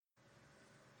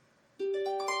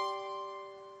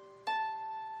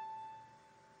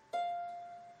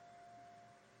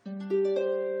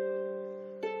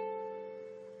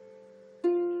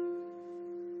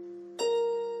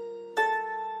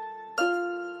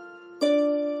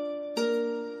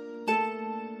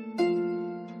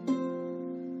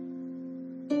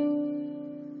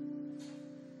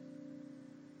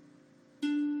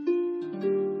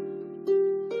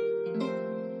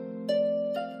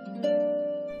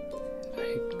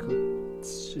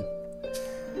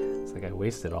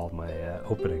Wasted all of my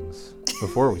openings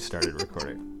before we started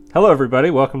recording. Hello, everybody.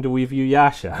 Welcome to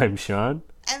Inuyasha. I'm Sean.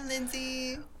 I'm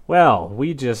Lindsay. Well,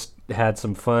 we just had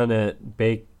some fun at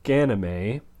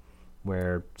Bakanime,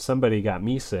 where somebody got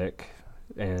me sick,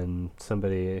 and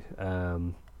somebody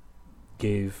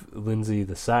gave Lindsay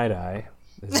the side eye.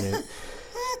 His name,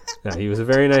 he was a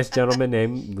very nice gentleman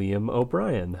named Liam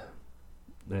O'Brien,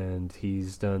 and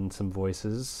he's done some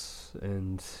voices,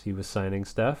 and he was signing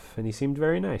stuff, and he seemed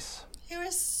very nice. He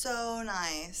was so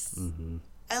nice. Mm-hmm.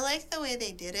 I like the way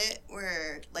they did it,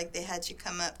 where like they had you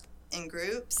come up in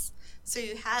groups, so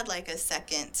you had like a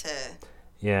second to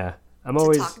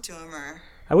talk to him. Or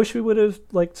I wish we would have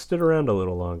like stood around a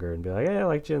little longer and be like, "Hey, I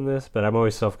liked you in this," but I'm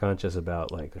always self-conscious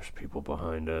about like there's people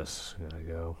behind us. Gotta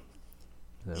go.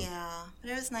 So. Yeah,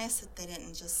 but it was nice that they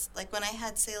didn't just like when I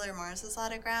had Sailor Mars's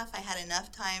autograph. I had enough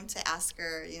time to ask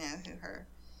her, who her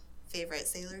favorite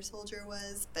Sailor Soldier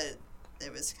was, but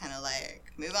it was kind of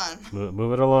like, move on.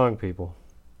 Move it along, people.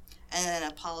 And then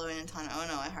Apollo and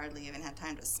Tanono, I hardly even had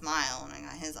time to smile when I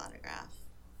got his autograph.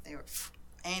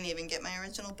 I didn't even get my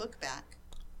original book back.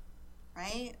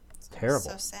 Right?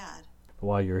 Terrible. So sad.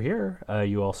 While you're here,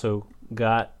 you also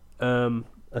got a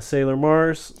Sailor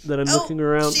Mars that I'm looking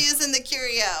around. She is in the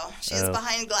curio. She is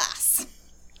behind glass.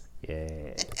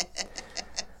 Yeah.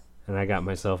 And I got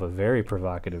myself a very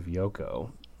provocative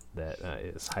Yoko that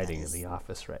is hiding in the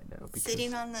office right now.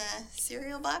 Sitting on the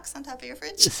cereal box on top of your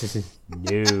fridge?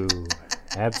 No,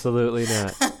 absolutely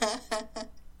not.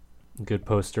 Good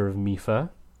poster of Mifa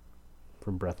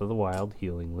from Breath of the Wild,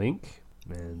 Healing Link.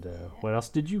 And what else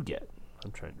did you get?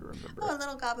 I'm trying to remember. Oh, a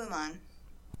little Gabumon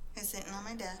who's sitting on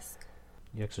my desk.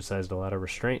 You exercised a lot of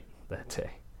restraint that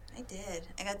day. I did.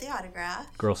 I got the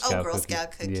autograph. Girl Scout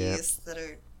cookies that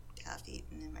are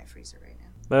half-eaten in my freezer right now.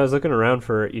 But I was looking around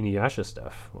for Inuyasha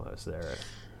stuff while I was there.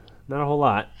 Not a whole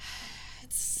lot.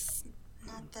 It's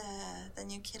not the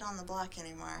new kid on the block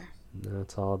anymore. No,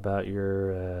 it's all about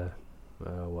your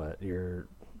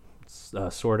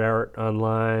Sword Art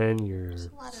Online, There's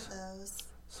a lot of those.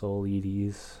 Soul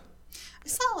Eaties. I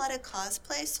saw a lot of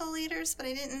cosplay Soul Eaters, but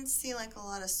I didn't see like a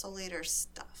lot of Soul Eater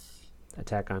stuff.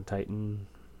 Attack on Titan.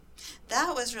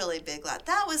 That was really big.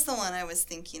 That was the one I was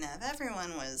thinking of.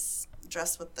 Everyone was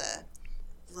dressed with the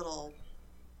little,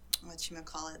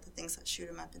 the things that shoot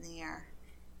them up in the air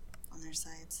on their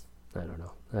sides. I don't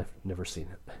know. I've never seen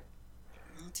it.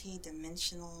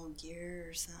 Multi-dimensional gear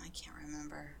or something. I can't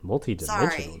remember.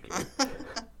 Multi-dimensional gear?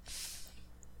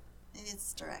 Maybe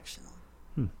it's directional.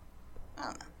 I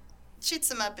don't know. Shoots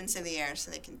them up into the air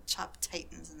so they can chop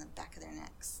titans in the back of their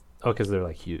necks. Oh, because they're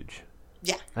like huge.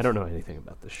 Yeah. I don't know anything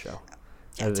about this show.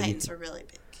 Yeah, titans are really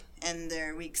big. And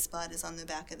their weak spot is on the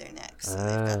back of their necks. So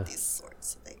they've got these swords.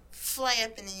 So they fly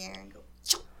up in the air and go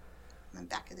chop on the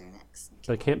back of their necks.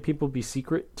 But can't people be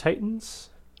secret titans?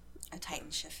 A titan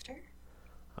shifter?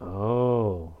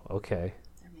 Oh, okay.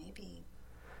 There may be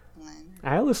one.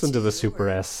 I listened to the Super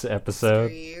S episode.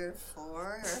 3 or 4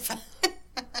 or 5.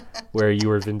 Where you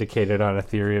were vindicated on a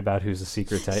theory about who's a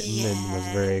secret titan and was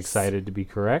very excited to be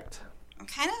correct. I'm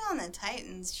kind of on the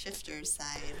Titans shifter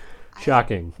side.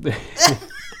 Shocking.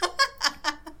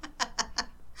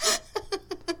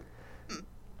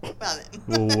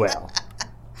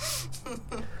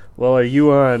 Well, are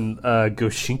you on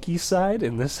Goshinki's side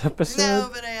in this episode? No,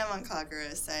 but I am on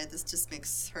Kagura's side. This just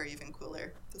makes her even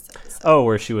cooler, this episode. Oh,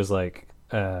 where she was like,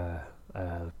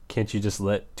 can't you just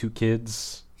let 2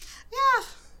 kids? Yeah,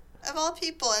 of all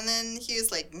people. And then he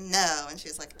was like, no. And she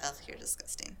was like, oh, you're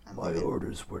disgusting. My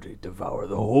orders were to devour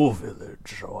the whole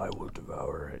village, so I will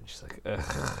devour it. And she's like,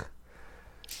 ugh.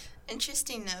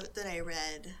 Interesting note that I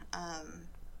read.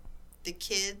 The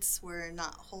kids were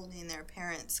not holding their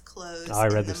parents' clothes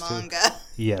in the manga. Too.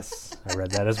 Yes, I read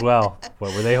that as well.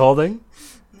 What were they holding?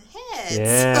 Heads.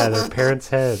 Yeah, their parents'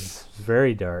 heads.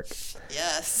 Very dark.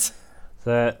 Yes.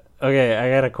 Okay, I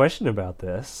got a question about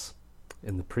this.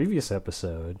 In the previous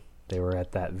episode, they were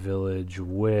at that village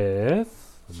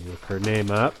with... Let me look her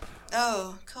name up.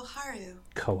 Oh, Koharu.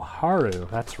 Koharu,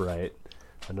 that's right.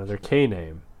 Another K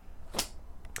name.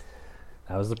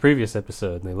 That was the previous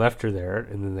episode, and they left her there,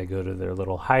 and then they go to their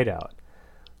little hideout.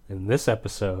 In this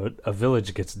episode, a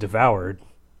village gets devoured.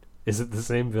 Is it the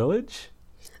same village?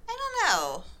 I don't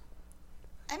know.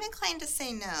 I I'm inclined to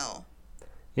say no.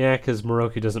 Yeah, because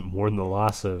Moroku doesn't mourn the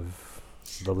loss of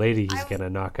the lady he's going to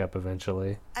knock up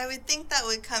eventually. I would think that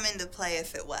would come into play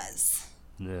if it was.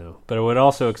 No. But it would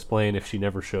also explain if she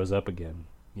never shows up again.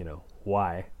 You know,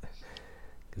 why?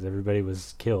 Because everybody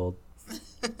was killed. Well,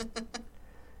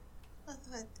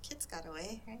 the kids got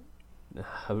away,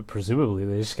 right? Presumably,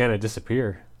 they just kind of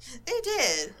disappear. They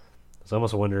did. I was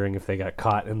almost wondering if they got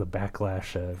caught in the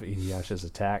backlash of Inuyasha's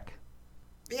attack.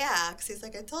 Yeah, because he's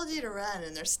like, I told you to run,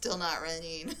 and they're still not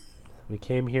running. We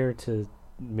came here to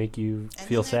make you and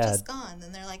feel then they're sad. just gone.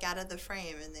 Then they're like out of the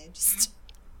frame, and they just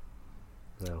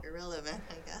No. irrelevant,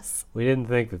 I guess. We didn't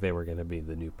think that they were going to be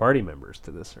the new party members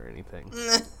to this or anything.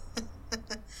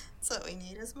 That's what we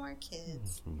need is more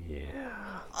kids.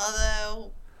 Yeah.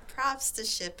 Although, props to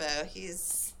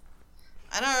Shippo.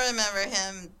 I don't remember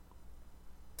him,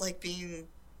 like, being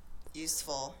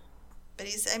useful. But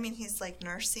he's like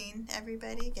nursing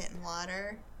everybody, getting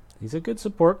water. He's a good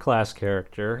support class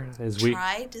character.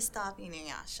 Tried to stop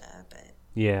Inuyasha, but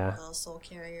yeah, little soul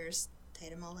carriers tied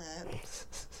him all up.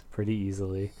 Pretty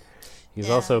easily.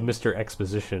 He's also Mr.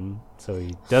 Exposition, so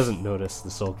he doesn't notice the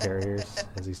soul carriers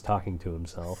as he's talking to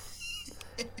himself.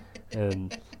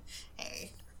 And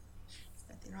hey, there's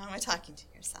nothing wrong with talking to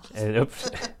yourself. And oops.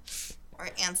 Or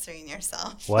answering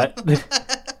yourself. What?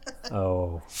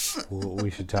 Oh, we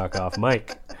should talk off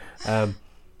mic.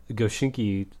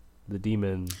 Goshinki, the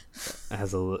demon,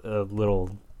 has a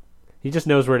little... He just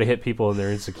knows where to hit people in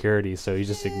their insecurities, so he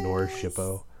just ignores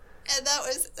Shippo. And that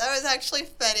was actually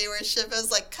funny, where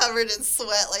Shippo's like covered in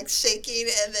sweat, like shaking,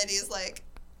 and then he's like,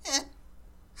 eh.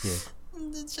 Yeah.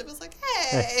 And then Shippo's like,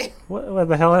 hey. What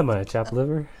the hell am I, chopped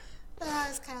liver? And I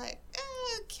was kind of like,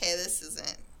 okay, this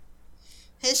isn't...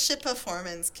 His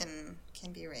Shippoformance can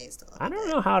be raised a little bit. I don't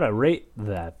know how to rate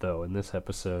that, though, in this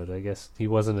episode. I guess he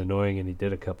wasn't annoying and he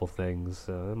did a couple things,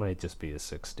 so it might just be a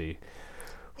 60.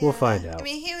 We'll find out. I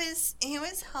mean, he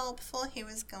was helpful. He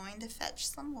was going to fetch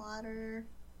some water.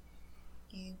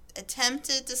 He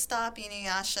attempted to stop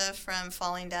Inuyasha from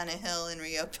falling down a hill and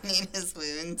reopening his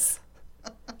wounds.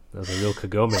 That was a real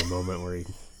Kagome moment where he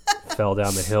fell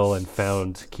down the hill and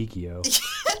found Kikyo.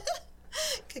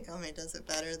 Kagome does it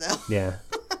better, though. Yeah.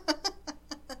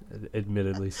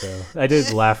 Admittedly so. I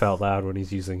did laugh out loud when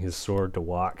he's using his sword to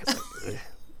walk. It's like,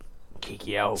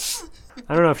 Kikyo.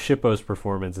 I don't know if Shippo's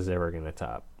performance is ever going to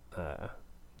top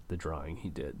the drawing he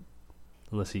did.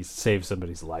 Unless he saved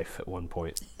somebody's life at one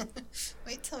point.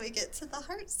 Wait till we get to the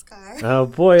heart scar. Oh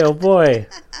boy.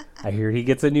 I hear he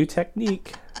gets a new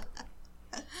technique.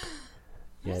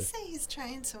 Yeah. I'd say he's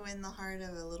trying to win the heart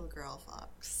of a little girl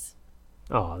fox.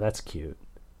 Oh, that's cute.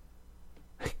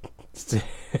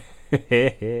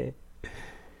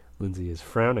 Lindsay is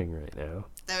frowning right now.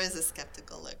 That was a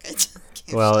skeptical look. I just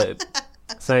well,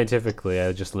 scientifically,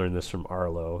 I just learned this from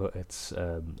Arlo. It's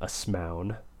a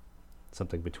smown,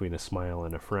 something between a smile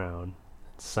and a frown.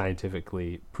 It's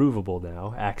scientifically provable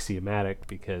now, axiomatic,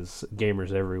 because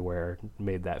gamers everywhere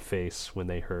made that face when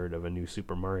they heard of a new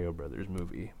Super Mario Brothers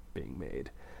movie being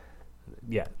made.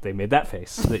 Yeah, they made that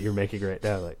face that you're making right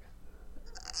now, like.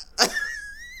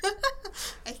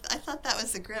 I thought that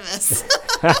was a grimace.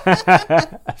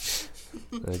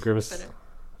 A grimace.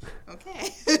 Okay.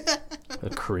 A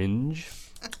cringe.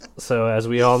 So, as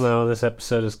we all know, this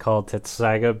episode is called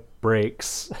Tetsusaiga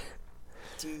Breaks.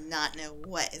 Do not know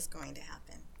what is going to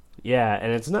happen. Yeah,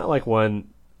 and it's not like one...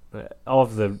 all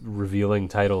of the revealing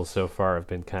titles so far have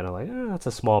been kind of like, that's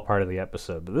a small part of the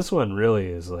episode. But this one really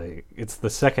is like, it's the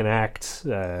second act.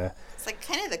 It's like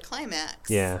kind of the climax.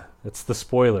 Yeah, it's the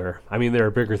spoiler. I mean, there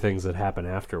are bigger things that happen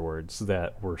afterwards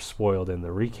that were spoiled in the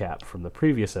recap from the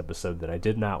previous episode that I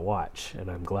did not watch. And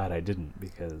I'm glad I didn't,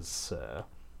 because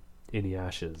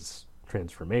Inuyasha's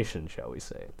transformation, shall we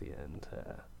say, at the end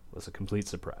was a complete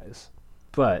surprise.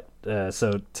 But,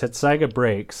 so Tetsusaiga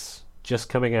Breaks... just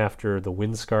coming after the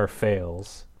Windscar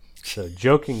fails. So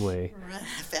jokingly,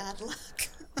 bad luck.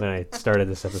 when I started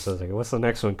this episode, I was like, what's the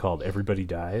next one called? Everybody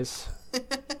Dies?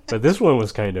 But this one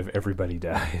was kind of Everybody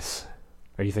Dies.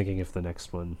 Are you thinking if the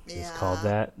next one is called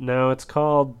that? No, it's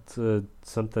called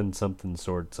something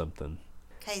sword something.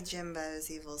 Kaijimbo's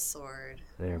evil sword.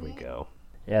 There we go.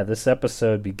 Yeah, this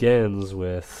episode begins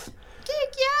with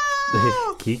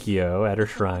Kikyo at her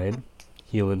shrine.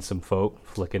 Healing some folk,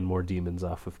 flicking more demons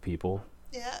off of people.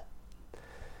 Yeah.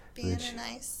 Being a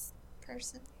nice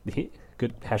person.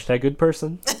 Good hashtag good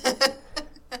person.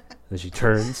 Then she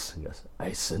turns and goes,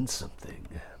 I sense something.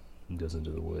 And goes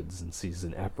into the woods and sees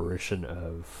an apparition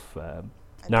of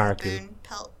Naraku.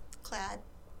 Pelt-clad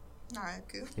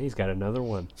Naraku. He's got another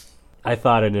one. I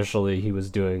thought initially he was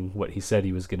doing what he said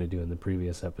he was going to do in the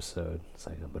previous episode. It's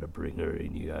like, I'm going to bring her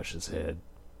Inuyasha's head.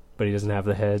 but he doesn't have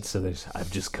the head, so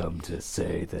I've just come to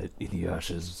say that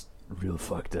Inuyasha's real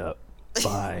fucked up.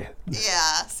 Bye.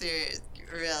 Yeah, seriously,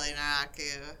 really,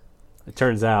 Naraku. It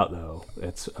turns out, though,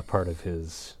 it's a part of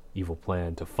his evil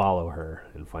plan to follow her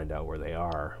and find out where they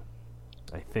are,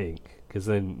 I think. Because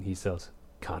then he says,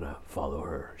 Kana, follow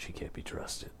her. She can't be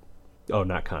trusted. Oh,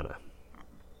 not Kana.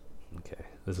 Okay,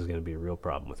 this is going to be a real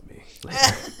problem with me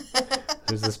later.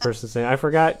 Who's this person saying? I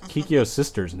forgot Kikyo's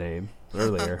sister's name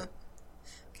earlier.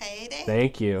 Kaede?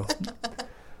 Thank you.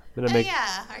 I'm gonna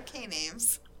our K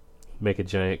names. make a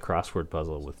giant crossword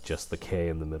puzzle with just the K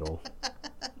in the middle.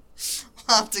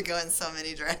 We'll have to go in so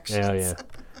many directions. Hell yeah.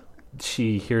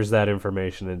 She hears that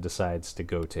information and decides to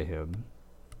go to him.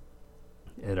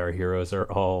 And our heroes are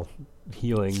all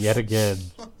healing yet again.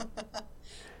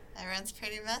 Everyone's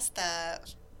pretty messed up.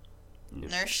 Yep.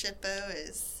 Nurse Shippo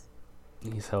is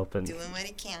He's helping. doing what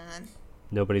he can.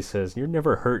 Nobody says, you're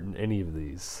never hurt in any of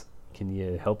these. Can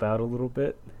you help out a little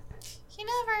bit? He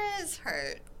never is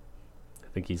hurt. I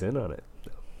think he's in on it.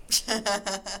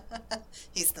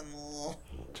 He's the mole.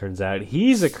 Turns out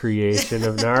he's a creation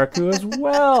of Naraku as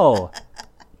well.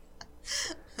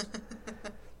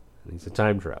 He's a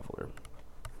time traveler.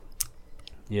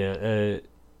 Yeah,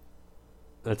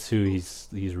 that's who he's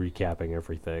recapping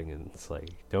everything, and it's like,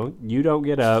 don't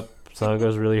get up.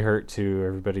 Sango's really hurt too.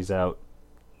 Everybody's out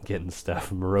getting stuff.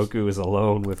 Moroku is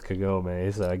alone with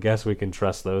Kagome, so I guess we can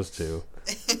trust those two.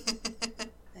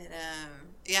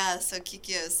 Yeah, so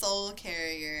Kikyo's soul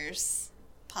carriers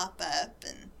pop up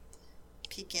and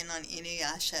peek in on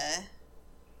Inuyasha.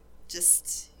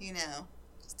 Just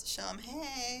to show him,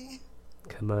 hey.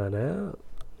 Come on out,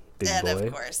 big and boy.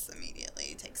 Of course,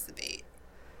 immediately takes the bait.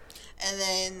 And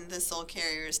then the soul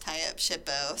carriers tie up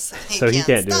Shippo so he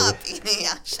can't stop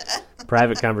Inuyasha.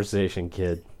 Private conversation,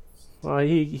 kid. Well,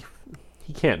 he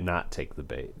can't not take the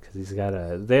bait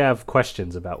because they have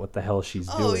questions about what the hell she's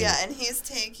doing. Oh, yeah, and he's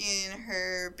taking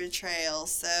her betrayal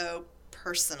so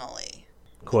personally.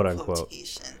 Quote unquote.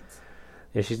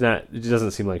 Yeah, she's not, it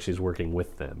doesn't seem like she's working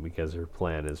with them because her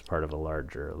plan is part of a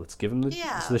larger, let's give him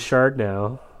the shard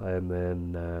now, and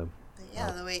then...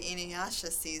 the way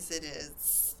Inuyasha sees it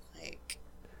is, like,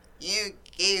 you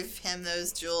gave him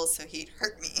those jewels so he'd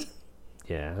hurt me.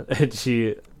 Yeah, and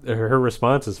her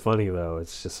response is funny, though.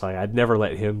 It's just like, I'd never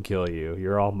let him kill you.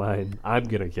 You're all mine. I'm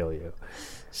going to kill you.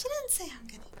 She didn't say I'm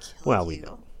going to kill you. Well, we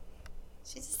know.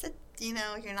 She just said, you're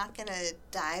not going to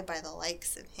die by the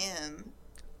likes of him.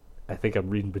 I think I'm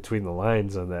reading between the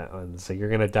lines on that one. So you're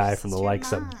going to die from the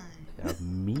likes of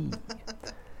me.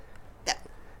 Yeah.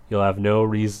 You'll have no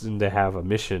reason to have a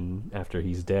mission after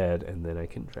he's dead, and then I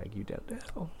can drag you down to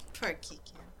hell. Poor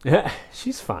Kikyo. Yeah,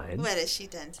 she's fine. What has she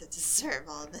done to deserve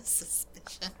all this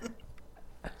suspicion?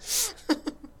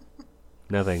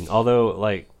 Nothing.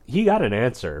 Although, he got an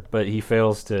answer, but he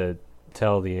fails to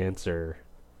tell the answer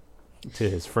to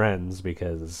his friends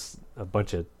because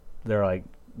they're,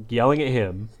 yelling at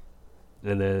him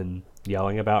and then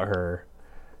yelling about her,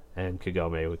 and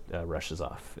Kagome rushes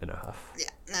off in a huff.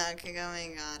 Yeah, no,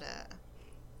 Kagome's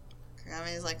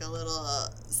a little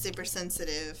super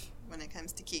sensitive when it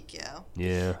comes to Kikyo.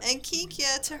 Yeah. And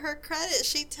Kikyo, to her credit,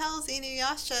 she tells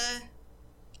Inuyasha,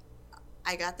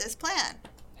 I got this plan.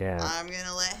 Yeah. I'm going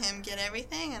to let him get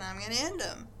everything, and I'm going to end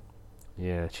him.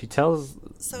 Yeah, she tells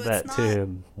that to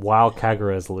him while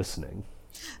Kagura is listening.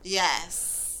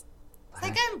 Yes.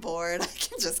 It's I'm bored. I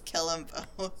can just kill them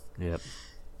both. Yep.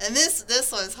 And this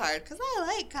was hard, because I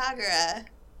like Kagura.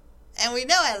 And we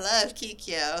know I love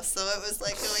Kikyo, so it was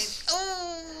I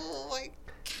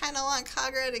kind of want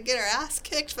Kagura to get her ass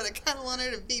kicked, but I kind of want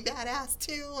her to be badass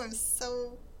too. I'm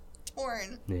so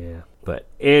torn. Yeah. But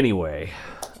anyway,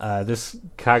 this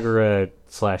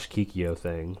Kagura/Kikyo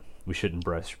thing, we shouldn't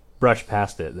brush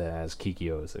past it, that as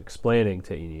Kikyo is explaining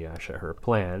to Inuyasha her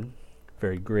plan,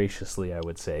 very graciously, I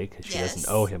would say, because she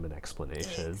doesn't owe him an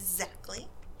explanation. Exactly.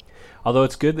 Although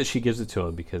it's good that she gives it to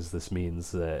him, because this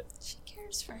means that... she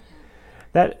cares for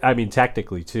him.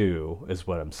 Tactically, too, is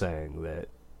what I'm saying, that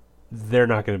they're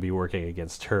not going to be working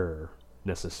against her,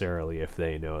 necessarily, if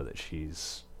they know that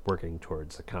she's working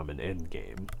towards a common end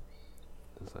game.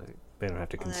 It's they don't have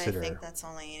to consider... I think that's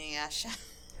only Inuyasha.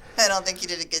 I don't think he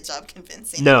did a good job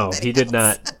convincing No, he did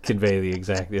not convey the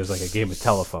exact... It was like a game of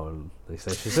telephone. She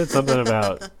said something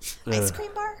about... ice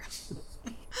cream bar?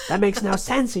 That makes no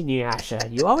sense, Inuyasha.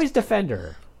 You always defend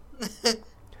her.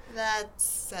 That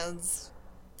sounds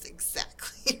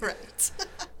exactly right.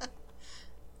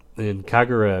 And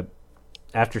Kagura,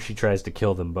 after she tries to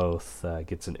kill them both,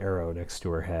 gets an arrow next to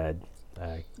her head.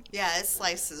 Yeah, it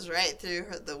slices right through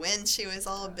the wind she was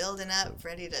all building up,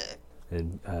 ready to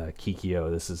And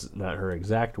Kikyo, this is not her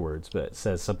exact words, but it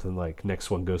says something like, next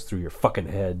one goes through your fucking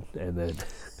head. And then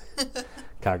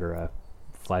Kagura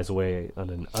flies away on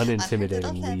an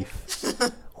unintimidating leaf.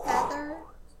 Feather.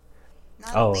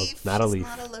 Not Oh, a leaf. not a She's leaf.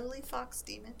 not a lowly fox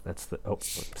demon. That's the... Oh,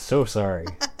 I'm so sorry.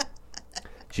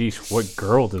 Jeez, what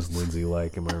girl does Lindsay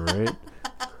like? Am I right?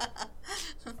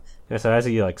 Yeah, so as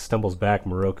he like stumbles back,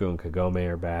 Moroku and Kagome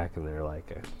are back, and they're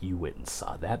like, "You went and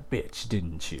saw that bitch,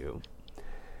 didn't you?"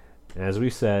 And as we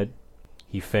said,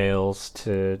 he fails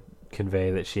to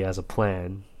convey that she has a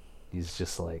plan. He's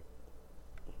just like,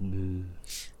 "Nah."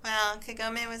 Well,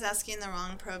 Kagome was asking the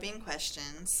wrong probing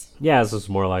questions. Yeah, this was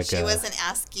more like She wasn't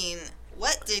asking,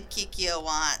 what did Kikyo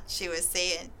want? She was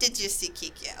saying, did you see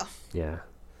Kikyo? Yeah.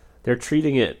 They're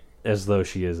treating it as though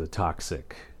she is a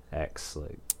toxic ex.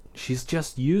 Like, she's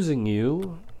just using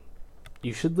you.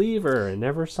 You should leave her and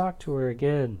never talk to her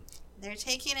again. They're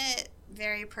taking it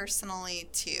very personally,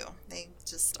 too. They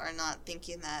just are not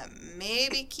thinking that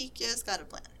maybe Kikyo's got a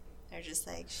plan. They're just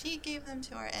like, she gave them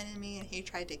to our enemy and he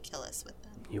tried to kill us with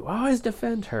them. You always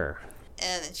defend her.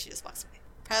 And then she just walks away.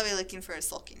 Probably looking for a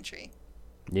sulking tree.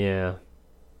 Yeah.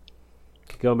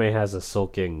 Kagome has a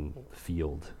sulking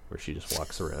field where she just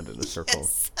walks around in a circle.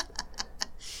 Yes.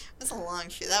 It was a long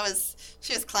shoot.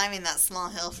 She was climbing that small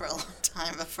hill for a long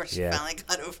time before she finally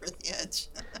got over the edge.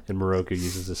 And Moroku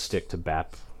uses a stick to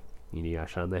bap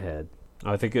Inuyasha on the head.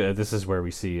 I think this is where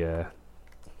we see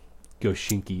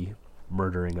Goshinki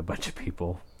murdering a bunch of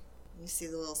people. You see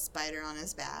the little spider on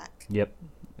his back. Yep.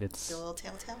 It's the little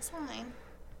telltale sign.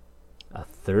 A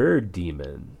third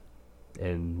demon.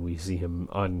 And we see him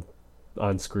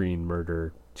on screen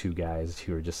murder two guys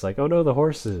who are just like, oh no, the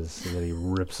horses. And then he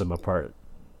rips them apart.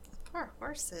 Poor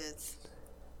horses.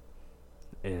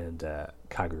 And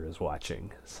Kagura is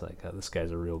watching. It's like, this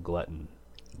guy's a real glutton.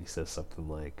 And he says something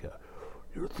like,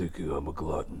 you're thinking I'm a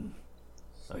glutton.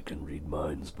 I can read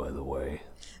minds, by the way.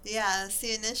 Yeah,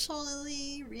 see,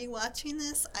 initially rewatching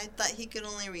this, I thought he could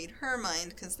only read her mind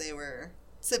because they were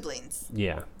siblings.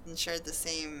 Yeah. And shared the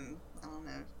same, I don't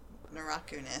know,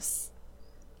 Naraku-ness.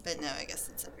 But no, I guess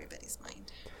it's everybody's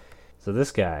mind. So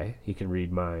this guy, he can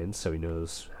read minds, so he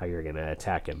knows how you're going to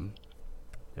attack him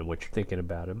and what you're thinking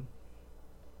about him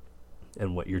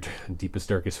and what your deepest,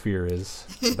 darkest fear is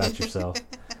about yourself,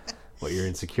 what your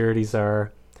insecurities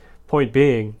are. Point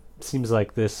being, seems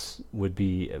like this would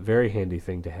be a very handy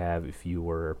thing to have if you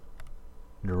were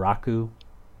Naraku.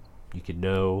 You could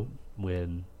know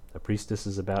when a priestess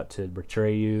is about to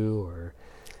betray you, or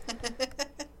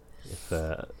if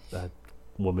a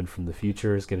woman from the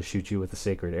future is going to shoot you with a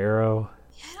sacred arrow.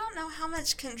 Yeah, I don't know how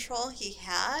much control he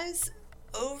has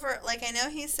over... Like, I know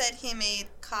he said he made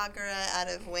Kagura out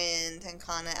of wind and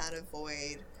Kana out of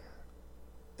void.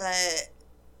 But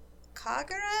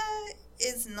Kagura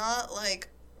is not, like,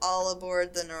 all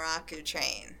aboard the Naraku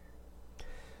train.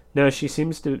 No, she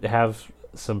seems to have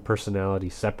some personality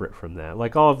separate from that.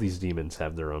 Like, all of these demons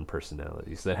have their own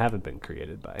personalities that haven't been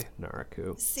created by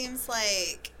Naraku. Seems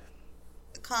like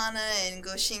Kana and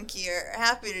Goshinki are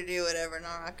happy to do whatever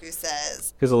Naraku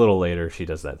says. Because a little later, she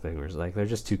does that thing where it's like, they're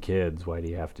just two kids. Why do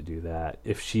you have to do that?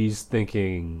 If she's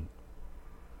thinking...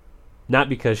 Not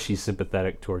because she's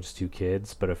sympathetic towards two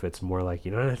kids, but if it's more like,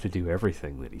 you don't have to do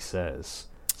everything that he says.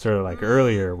 Sort of like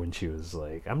earlier when she was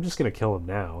like, I'm just going to kill him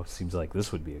now. Seems like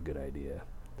this would be a good idea.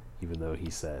 Even though he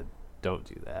said, don't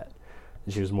do that.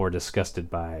 And she was more disgusted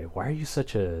by, why are you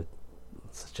such a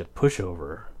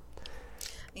pushover?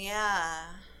 Yeah.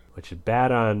 Which is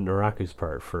bad on Naraku's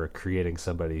part for creating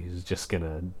somebody who's just going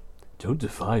to, don't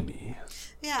defy me.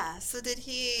 Yeah, so did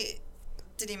he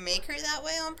make her that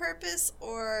way on purpose?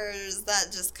 Or is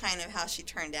that just kind of how she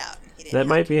turned out? And he didn't that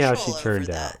might be how she over turned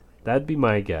that? out. That'd be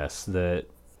my guess, that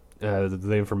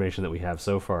the information that we have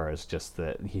so far is just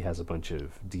that he has a bunch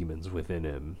of demons within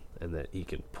him and that he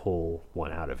can pull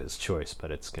one out of his choice,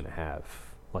 but it's going to have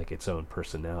like its own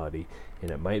personality, and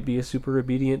it might be a super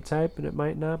obedient type and it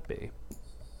might not be.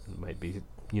 It might be,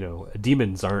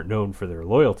 demons aren't known for their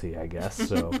loyalty, I guess,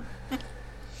 so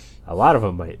a lot of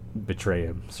them might betray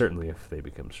him, certainly if they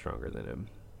become stronger than him.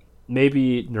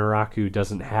 Maybe Naraku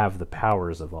doesn't have the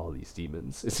powers of all these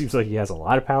demons. It seems like he has a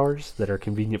lot of powers that are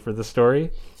convenient for the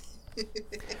story.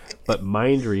 But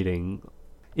mind reading,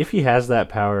 if he has that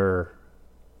power,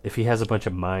 if he has a bunch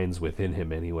of minds within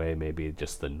him anyway, maybe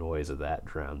just the noise of that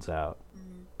drowns out.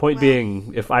 Point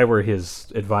being, if I were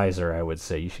his advisor, I would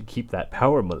say, you should keep that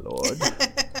power, my lord.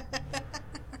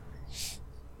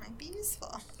 Might be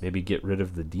useful. Maybe get rid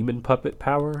of the demon puppet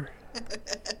power.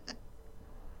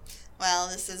 Well,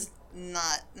 this is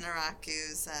not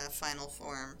Naraku's final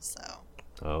form, so...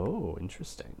 Oh,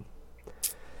 interesting.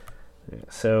 Yeah,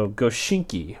 so,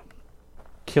 Goshinki.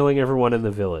 killing everyone in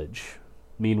the village.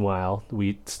 Meanwhile,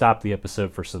 we stop the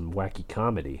episode for some wacky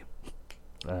comedy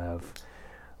of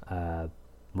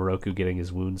Moroku getting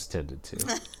his wounds tended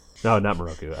to. No, not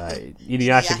Moroku.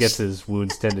 Inuyasha gets his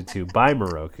wounds tended to by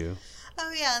Moroku.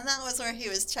 Oh, yeah, and that was where he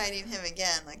was chiding him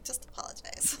again. Like, just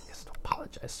apologize. Just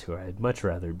apologize to her. I'd much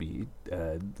rather be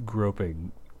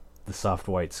groping the soft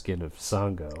white skin of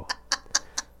Sango.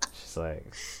 She's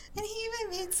like... And he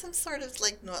even made some sort of,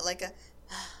 like, no, like a...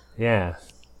 Yeah.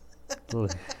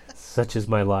 Such is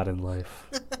my lot in life.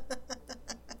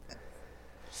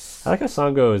 I like how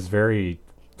Sango is very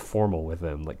formal with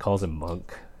him. Like, calls him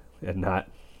monk and not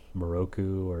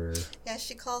Moroku or... Yeah,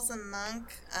 she calls him monk.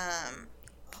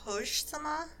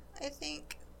 Hosh-sama, I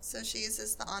think. So she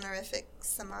uses the honorific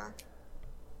sama,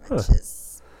 which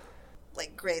is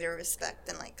like greater respect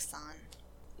than like san.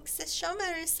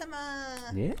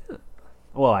 Sesshomaru-sama. Yeah.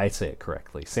 Well, I say it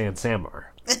correctly. San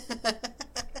Samar.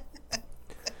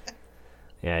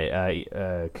 Yeah,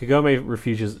 Kagome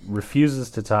refuses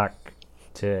to talk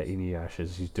to Inuyasha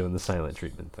as he's doing the silent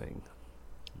treatment thing.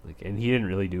 Like, and he didn't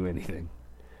really do anything.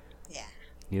 Yeah.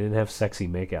 He didn't have sexy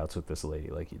makeouts with this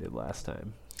lady like he did last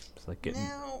time. It's like getting...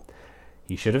 No.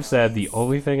 He should have said the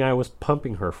only thing I was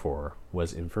pumping her for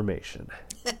was information.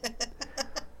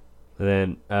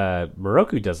 Then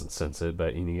Moroku doesn't sense it,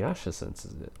 but Inuyasha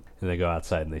senses it. And they go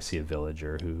outside and they see a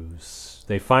villager who's...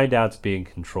 They find out it's being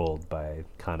controlled by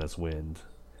Kana's wind.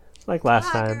 Like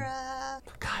last time.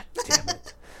 God damn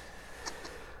it.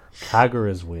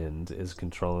 Kagura's wind is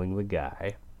controlling the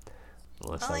guy.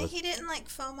 Only he didn't like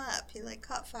foam up. He like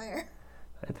caught fire.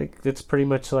 I think it's pretty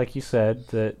much like you said,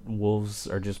 that wolves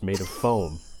are just made of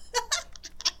foam.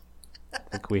 I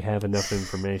think we have enough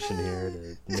information here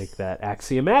to make that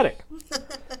axiomatic.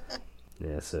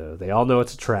 Yeah, so they all know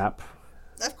it's a trap.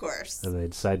 Of course. And they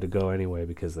decide to go anyway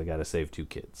because they got to save 2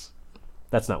 kids.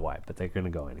 That's not why, but they're going to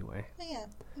go anyway. Oh, yeah,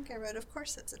 I think I wrote, of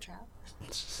course it's a trap.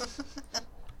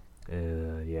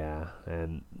 Yeah,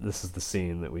 and this is the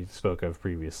scene that we spoke of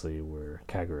previously where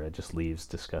Kagura just leaves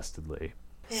disgustedly.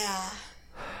 Yeah.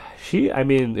 I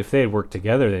mean, if they had worked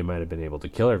together, they might have been able to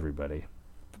kill everybody.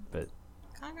 But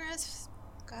Kagura's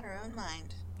got her own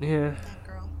mind. Yeah. That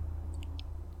girl.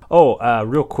 Oh,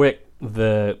 real quick,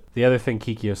 the other thing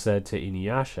Kikyo said to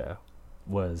Inuyasha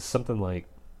was something like,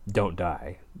 "Don't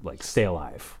die, like stay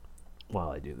alive while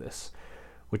I do this,"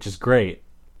 which is great.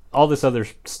 All this other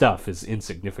stuff is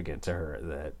insignificant to her.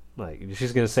 That like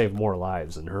she's gonna save more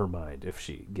lives in her mind if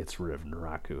she gets rid of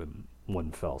Naraku in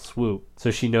one fell swoop.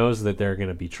 So she knows that they're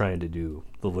gonna be trying to do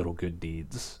the little good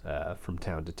deeds from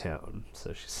town to town.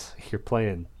 So you're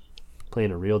playing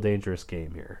a real dangerous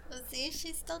game here. Well, see,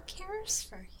 she still cares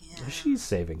for him. She's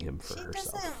saving him for herself.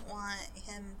 She doesn't want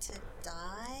him to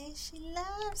die. She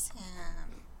loves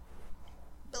him.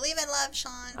 Believe in love,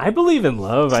 Sean. I believe in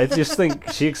love. I just think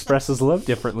she expresses love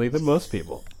differently than most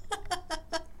people.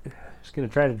 She's going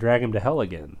to try to drag him to hell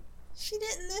again. She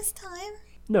didn't this time.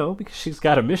 No, because she's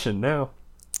got a mission now.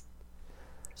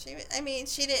 She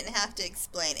didn't have to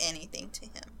explain anything to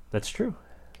him. That's true.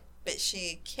 But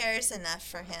she cares enough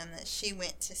for him that she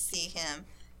went to see him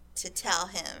to tell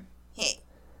him, hey,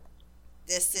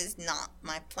 this is not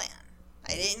my plan.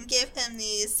 I didn't give him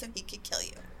these so he could kill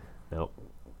you. Nope.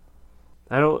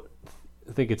 I don't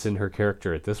think it's in her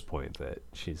character at this point that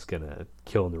she's going to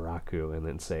kill Naraku and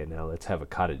then say, now let's have a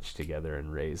cottage together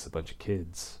and raise a bunch of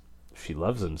kids. If she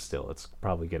loves him still, it's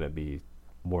probably going to be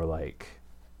more like,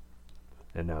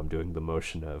 and now I'm doing the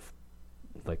motion of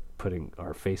like putting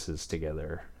our faces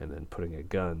together and then putting a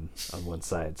gun on one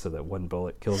side so that one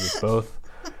bullet kills us both.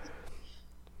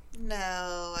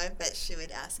 No, I bet she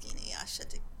would ask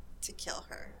Inuyasha to kill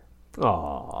her.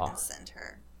 Aww. And send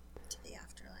her to the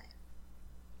afterlife.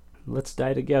 Let's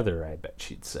die together, I bet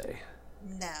she'd say.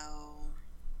 No.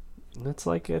 That's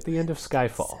like at the end of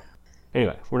Skyfall.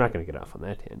 Anyway, we're not going to get off on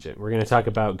that tangent. We're going to talk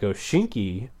about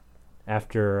Goshinki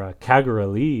after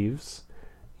Kagura leaves.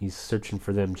 He's searching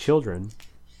for them children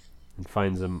and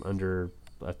finds them under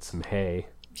some hay.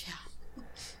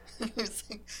 Yeah. It's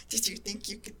like, did you think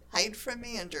you could hide from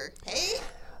me under hay?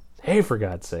 Hay, for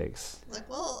God's sakes. Like,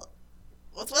 well,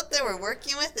 with what they were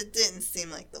working with, it didn't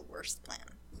seem like the worst plan.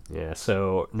 Yeah,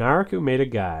 so Naraku made a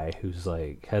guy who's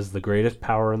like has the greatest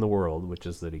power in the world, which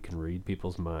is that he can read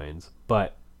people's minds,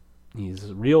 but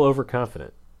he's real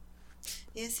overconfident.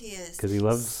 Yes, he is. Because he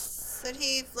loves... So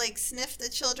he like sniffed the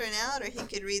children out, or he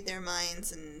could read their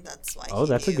minds, and that's why. Oh,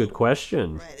 that's a good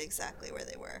question. Right, exactly where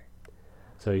they were.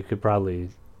 So he could probably,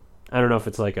 I don't know if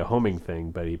it's like a homing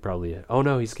thing, but he probably, oh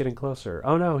no, he's getting closer.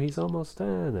 Oh no, he's almost done,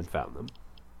 and then found them.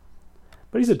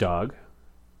 But he's a dog,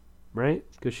 right?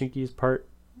 Goshinki's part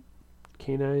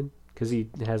canine, because he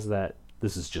has that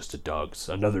This is just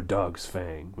another dog's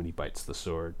fang when he bites the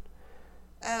sword.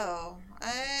 Oh,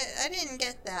 I didn't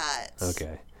get that.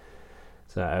 Okay.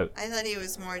 So I thought he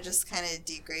was more just kind of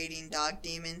degrading dog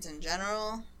demons in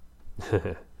general.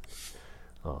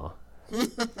 Aw.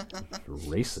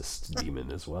 Racist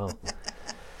demon as well.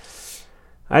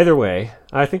 Either way,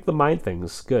 I think the mind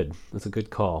thing's good. It's a good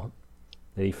call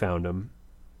that he found him.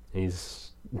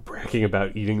 He's bragging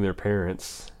about eating their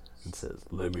parents and says,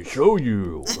 "Let me show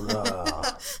you."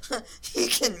 You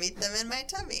can meet them in my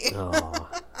tummy. Oh,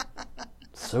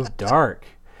 so dark.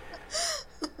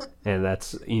 And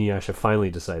that's Inuyasha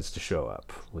finally decides to show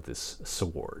up with his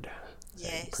sword.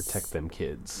 Yes. And protect them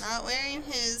kids. Not wearing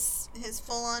his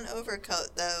full-on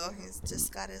overcoat, though. He's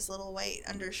just got his little white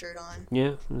undershirt on.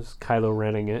 Yeah, it's Kylo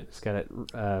Renning it. He's got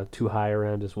it too high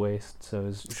around his waist, so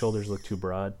his shoulders look too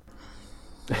broad.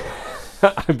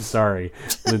 I'm sorry.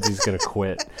 Lindsay's going to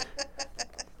quit.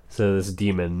 So this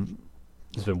demon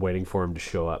has been waiting for him to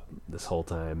show up this whole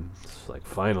time. It's like,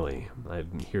 finally,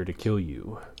 I'm here to kill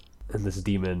you. And this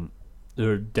demon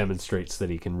demonstrates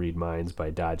that he can read minds by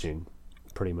dodging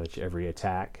pretty much every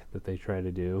attack that they try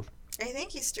to do. I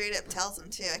think he straight up tells him,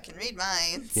 too, I can read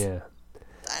minds. Yeah.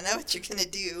 I know what you're going to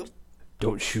do.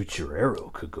 Don't shoot your arrow,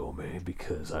 Kagome,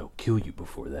 because I'll kill you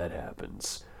before that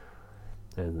happens.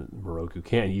 And Moroku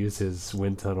can't use his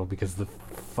wind tunnel because the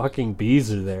fucking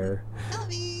bees are there. Oh,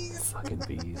 bees. Fucking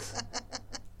bees.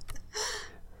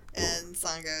 And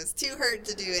Sango's too hurt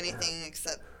to do anything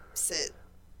except sit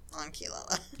on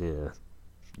Kilala. Yeah.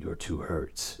 You're too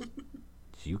hurt.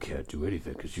 You can't do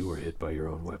anything because you were hit by your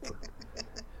own weapon.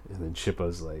 And then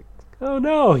Shippo's like, oh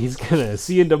no, he's gonna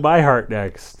see into my heart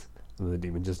next. And the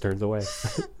demon just turns away.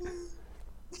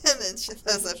 And then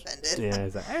Shippo's offended. Yeah,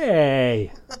 he's like,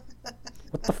 hey!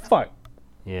 What the fuck?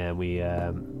 Yeah, we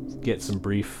get some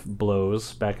brief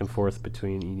blows back and forth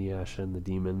between Inuyasha and the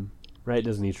demon. Right?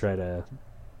 Doesn't he try to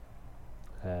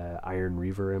Iron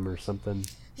Reaver him or something?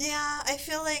 Yeah, I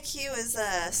feel like he was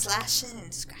slashing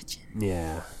and scratching.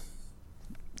 Yeah.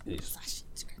 Slashing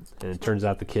and scratching. And it turns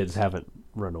out the kids haven't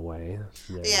run away.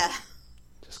 They're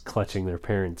just clutching their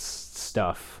parents'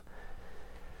 stuff.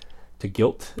 To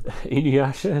guilt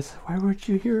Inuyasha. Why weren't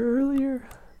you here earlier?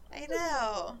 I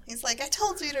know. He's like, I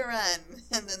told you to run.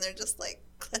 And then they're just like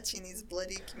clutching these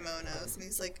bloody kimonos. And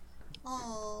he's like,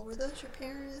 oh, were those your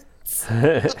parents?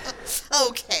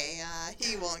 Okay,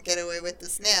 he won't get away with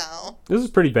this now. This is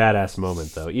a pretty badass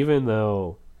moment, though. Even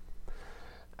though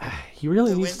he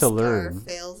really needs to learn.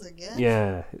 Fails again.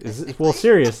 Yeah. Well,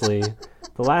 seriously,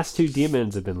 the last two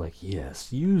demons have been like,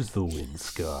 yes, use the wind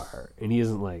scar. And he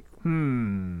isn't like,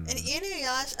 And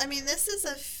Inuyasha, I mean, this is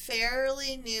a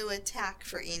fairly new attack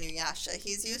for Inuyasha.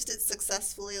 He's used it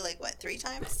successfully, 3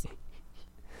 times?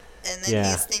 And then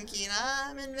he's thinking,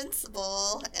 I'm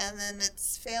invincible. And then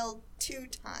it's failed 2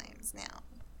 times now,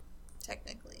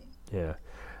 technically. Yeah.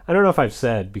 I don't know if I've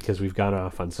said, because we've gone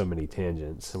off on so many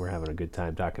tangents and we're having a good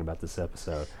time talking about this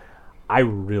episode, I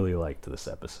really liked this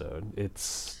episode.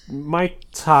 It's my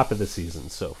top of the season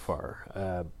so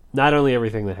far. Not only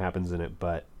everything that happens in it,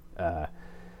 but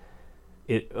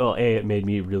it made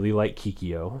me really like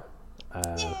Kikyo.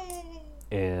 Yay!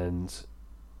 And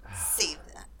save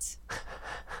that.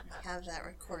 I have that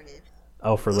recorded.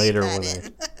 Oh, for Leave later that when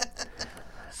in.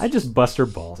 I just bust her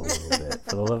balls a little bit,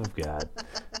 for the love of God.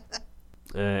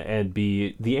 And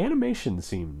B, the animation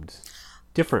seemed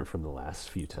different from the last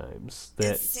few times.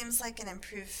 It seems like an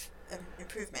improvement.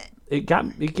 It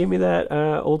gave me that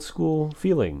old school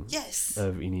feeling. Yes.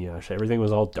 Of Inuyasha. Everything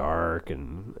was all dark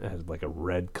and had like a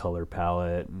red color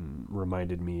palette and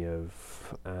reminded me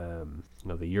of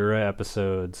the Yura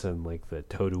episodes and like the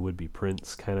Toda Would Be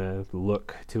Prince kind of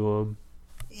look to them.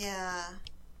 Yeah,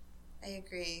 I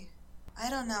agree. I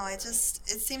don't know. It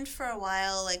seemed for a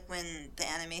while like when the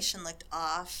animation looked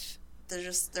off,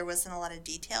 there wasn't a lot of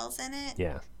details in it.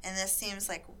 Yeah. And this seems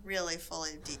like really full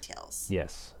of details.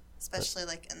 Yes. Especially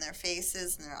like in their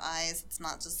faces and their eyes. It's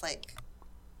not just like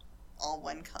all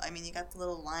one color. I mean, you got the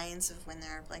little lines of when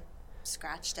they're like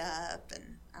scratched up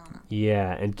and I don't know.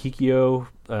 Yeah, and Kikyo,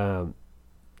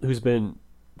 who's been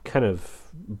kind of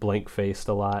blank-faced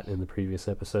a lot in the previous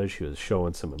episode, she was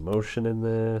showing some emotion in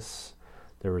this.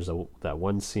 There was that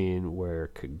one scene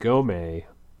where Kagome,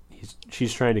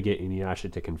 she's trying to get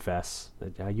Inuyasha to confess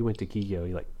that you went to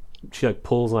Kikyo. She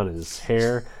pulls on his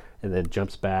hair and then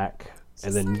jumps back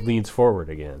and then leans forward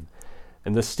again.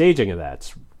 And the staging of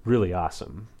that's really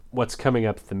awesome. What's coming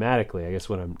up thematically, I guess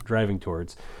what I'm driving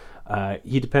towards,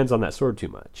 he depends on that sword too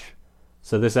much.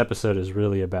 So this episode is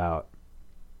really about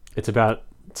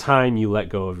time you let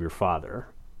go of your father.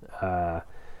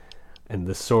 And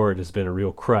the sword has been a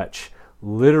real crutch.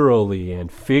 literally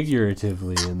and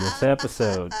figuratively in this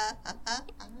episode.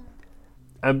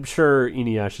 I'm sure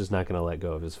Inuyasha's not going to let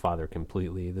go of his father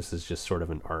completely. This is just sort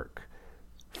of an arc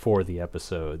for the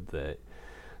episode that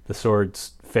the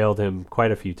swords failed him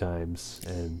quite a few times,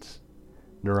 and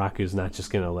Naraku's not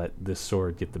just going to let this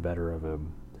sword get the better of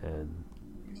him. And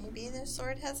maybe the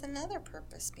sword has another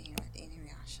purpose being with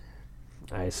Inuyasha.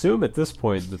 I assume at this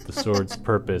point that the sword's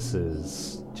purpose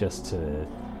is just to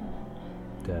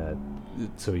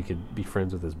so he could be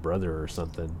friends with his brother or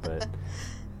something, but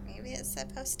maybe it's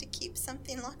supposed to keep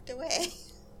something locked away.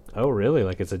 Oh, really?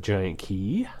 Like it's a giant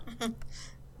key?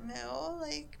 No,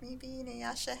 like maybe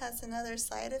Inuyasha has another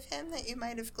side of him that you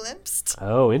might have glimpsed.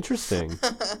 Oh, interesting.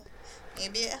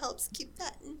 Maybe it helps keep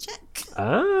that in check.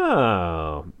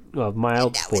 Oh. Well,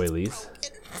 mild spoilies.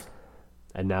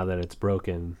 And now that it's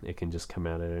broken, it can just come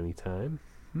out at any time.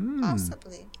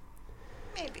 Possibly.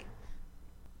 Maybe.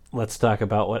 Let's talk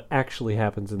about what actually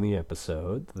happens in the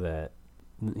episode. That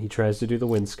he tries to do the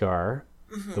wind scar.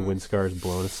 Mm-hmm. The wind scar is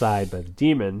blown aside by the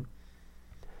demon.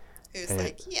 Who's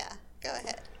like, yeah, go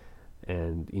ahead.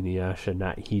 And Inuyasha,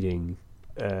 not heeding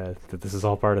that this is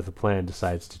all part of the plan,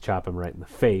 decides to chop him right in the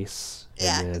face.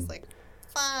 Yeah, and he's like,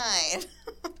 fine.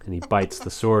 And he bites the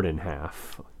sword in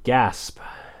half. Gasp.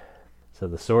 So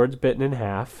the sword's bitten in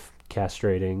half,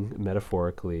 castrating,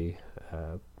 metaphorically,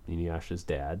 Inuyasha's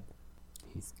dad.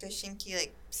 Does Shinki,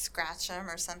 like, scratch him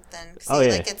or something? Oh,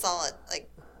 yeah. Like, it's all, like,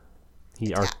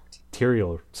 he attacked.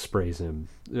 Arterial sprays him,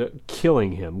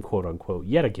 killing him, quote-unquote,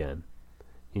 yet again.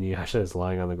 Inuyasha is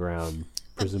lying on the ground,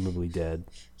 presumably dead.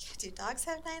 Do dogs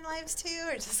have 9 lives, too,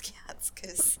 or just cats?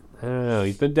 Cause I don't know.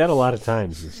 He's been dead a lot of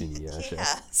times, this Inuyasha.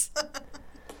 Yes.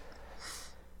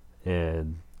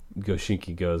 And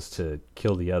Goshinki goes to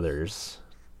kill the others,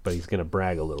 but he's going to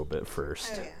brag a little bit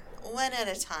first. Oh, yeah. One at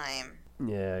a time.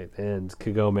 Yeah, and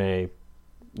Kagome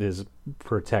is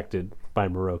protected by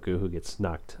Moroku, who gets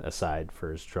knocked aside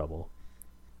for his trouble.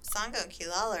 Sango and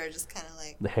Kilala are just kind of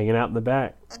like... hanging out in the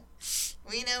back.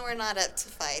 We know we're not up to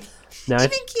fight. Now,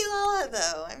 even Kilala,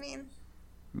 though, I mean...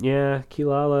 Yeah,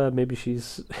 Kilala, maybe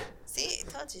she's... See, I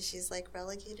told you, she's like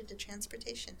relegated to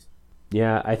transportation.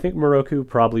 Yeah, I think Moroku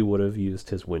probably would have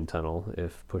used his wind tunnel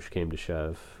if push came to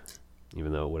shove,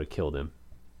 even though it would have killed him.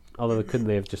 Although, couldn't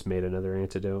they have just made another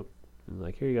antidote?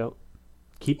 Like, here you go.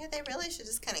 Yeah, they really should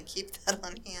just kind of keep that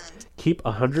on hand. Keep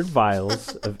 100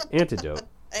 vials of antidote.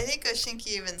 I think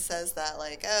Oshinki even says that,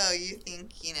 like, oh, you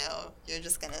think, you know, you're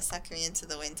just going to suck me into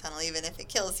the wind tunnel even if it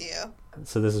kills you.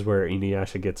 So this is where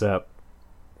Inuyasha gets up,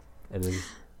 and his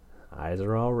eyes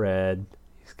are all red.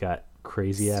 He's got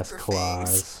crazy-ass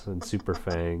claws and super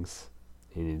fangs,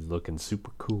 and he's looking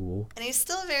super cool. And he's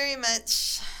still very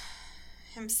much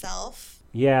himself.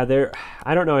 Yeah,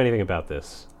 I don't know anything about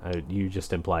this. You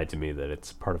just implied to me that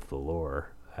it's part of the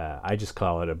lore. I just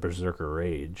call it a berserker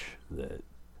rage. That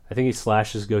I think he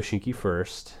slashes Goshinki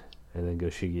first, and then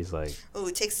Goshinki's like... Oh,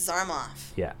 he takes his arm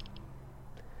off. Yeah.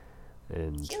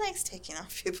 And he likes taking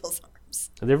off people's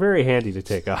arms. They're very handy to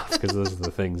take off, because those are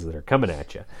the things that are coming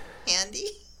at you. Handy?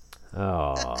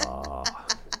 Oh,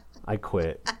 I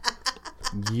quit.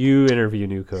 You interview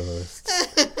new co-hosts.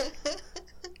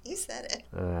 You said it.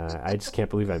 I just can't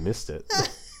believe I missed it.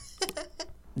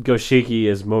 Goshinki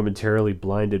is momentarily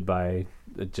blinded by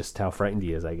just how frightened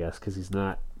he is, I guess, because he's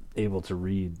not able to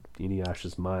read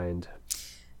Inuyasha's mind.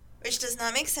 Which does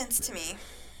not make sense to me.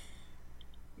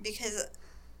 Because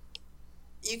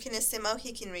you can assume, oh,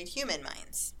 he can read human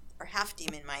minds. Or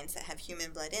half-demon minds that have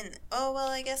human blood in them. Oh, well,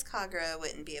 I guess Kagura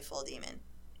wouldn't be a full demon.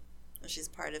 Well, she's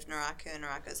part of Naraku, and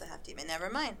Naraku's a half-demon. Never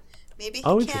mind. Maybe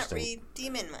he can't read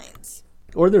demon minds.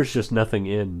 Or there's just nothing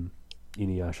in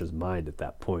Inuyasha's mind at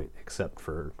that point except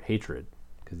for hatred,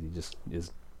 because he just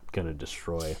is going to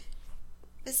destroy.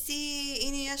 But see,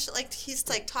 Inuyasha, like, he's,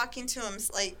 like, talking to him,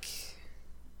 like...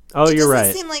 Oh, you're right. It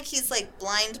doesn't seem like he's, like,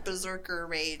 blind berserker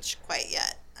rage quite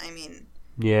yet. I mean...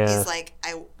 Yeah. He's like,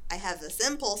 I have this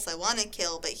impulse, I want to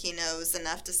kill, but he knows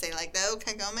enough to say, like, no,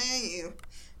 Kagome, you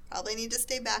probably need to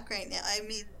stay back right now. I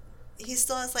mean, he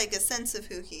still has, like, a sense of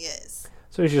who he is.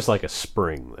 So he's just like a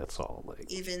spring, that's all.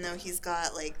 Like, even though he's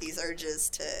got, like, these urges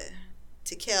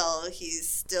to kill, he's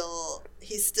still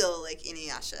like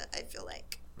Inuyasha, I feel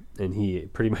like. And he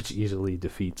pretty much easily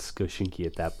defeats Goshinki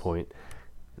at that point,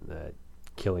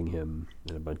 killing him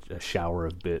in a shower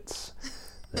of bits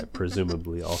that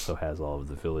presumably also has all of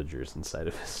the villagers inside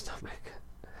of his stomach.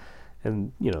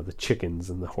 And, you know, the chickens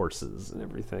and the horses and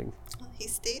everything. Well, he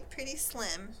stayed pretty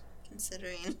slim,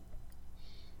 considering...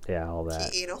 Yeah, all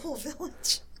that. He ate a whole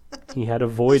village. He had a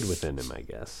void within him, I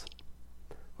guess.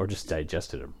 Or just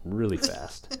digested him really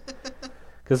fast.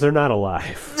 Because they're not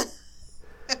alive.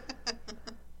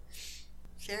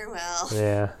 farewell.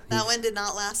 Yeah. That one did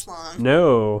not last long.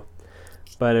 No.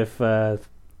 But if we're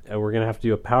going to have to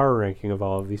do a power ranking of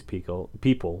all of these people,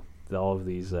 all of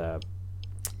these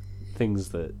things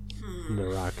that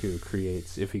Naraku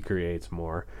creates, if he creates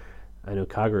more. I know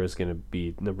Kagura is going to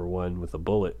be number 1 with a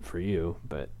bullet for you,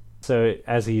 but so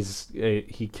as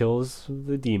he kills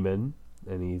the demon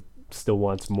and he still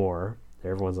wants more,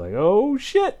 everyone's like, "Oh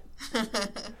shit!"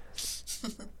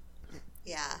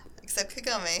 Yeah, except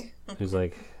Kagome. Who's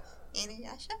like,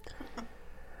 Inuyasha?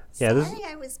 Yeah, Sorry,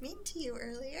 I was mean to you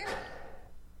earlier.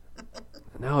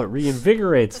 No, it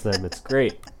reinvigorates them. It's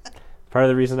great. Part of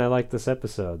the reason I like this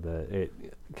episode, that it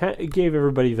gave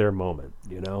everybody their moment,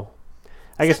 you know?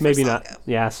 I guess maybe not.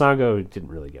 Yeah, Sango didn't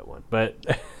really get one, but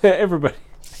everybody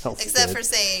else Except did. for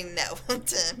saying no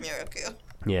to Miroku.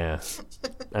 Yeah.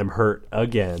 I'm hurt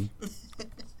again.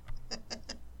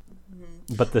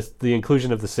 But the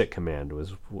inclusion of the sit command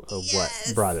was what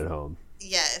brought it home.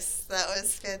 Yes, that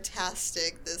was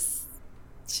fantastic.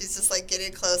 She's just like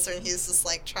getting closer, and he's just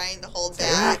like trying to hold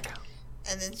back,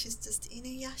 and then she's just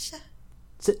Inuyasha,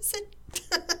 sit,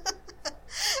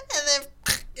 and then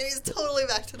he's totally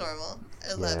back to normal.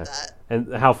 I love that.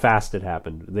 And how fast it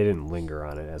happened. They didn't linger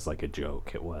on it as like a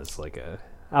joke. It was like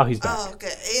he's back. Oh,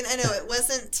 good. I know it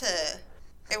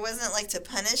wasn't like to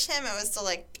punish him. It was to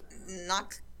like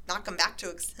knock him back to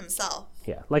himself.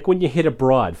 Yeah, like when you hit a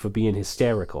broad for being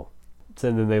hysterical.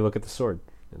 And then they look at the sword,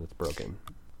 and it's broken.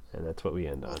 And that's what we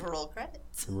end on. Roll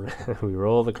credits. We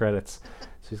roll the credits.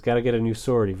 So he's got to get a new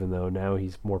sword, even though now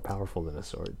he's more powerful than a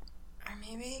sword. Or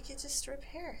maybe he could just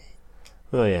repair it.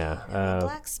 Well, yeah.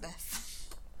 Blacksmith.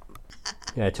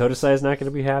 Yeah, Totosai's not going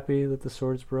to be happy that the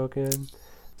sword's broken.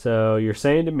 So you're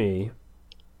saying to me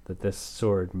that this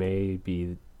sword may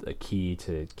be a key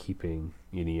to keeping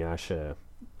Inuyasha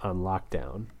on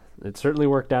lockdown. It certainly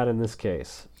worked out in this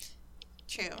case.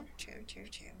 True.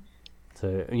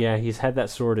 So, yeah, he's had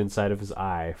that sword inside of his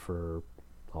eye for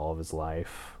all of his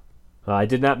life. I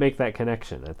did not make that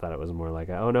connection. I thought it was more like,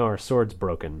 oh no, our sword's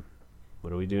broken.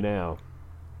 What do we do now?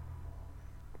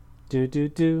 Do.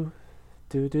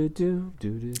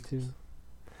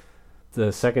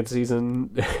 The second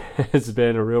season has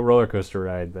been a real roller coaster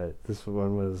ride, but this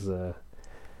one was a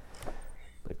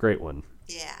great one.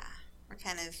 Yeah, we're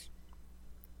kind of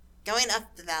going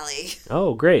up the valley.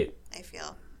 Oh, great. I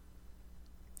feel.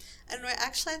 And I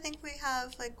think we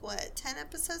have 10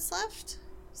 episodes left?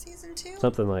 Season 2?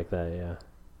 Something like that, yeah.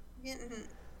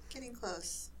 Getting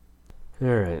close. All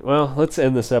right. Well, let's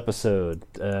end this episode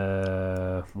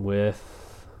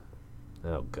with...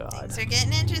 Oh, God. Things are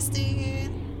getting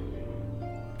interesting.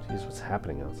 Jeez, what's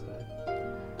happening outside?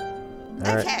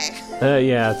 Okay.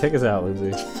 Yeah, take us out,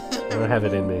 Lindsay. I don't have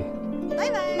it in me.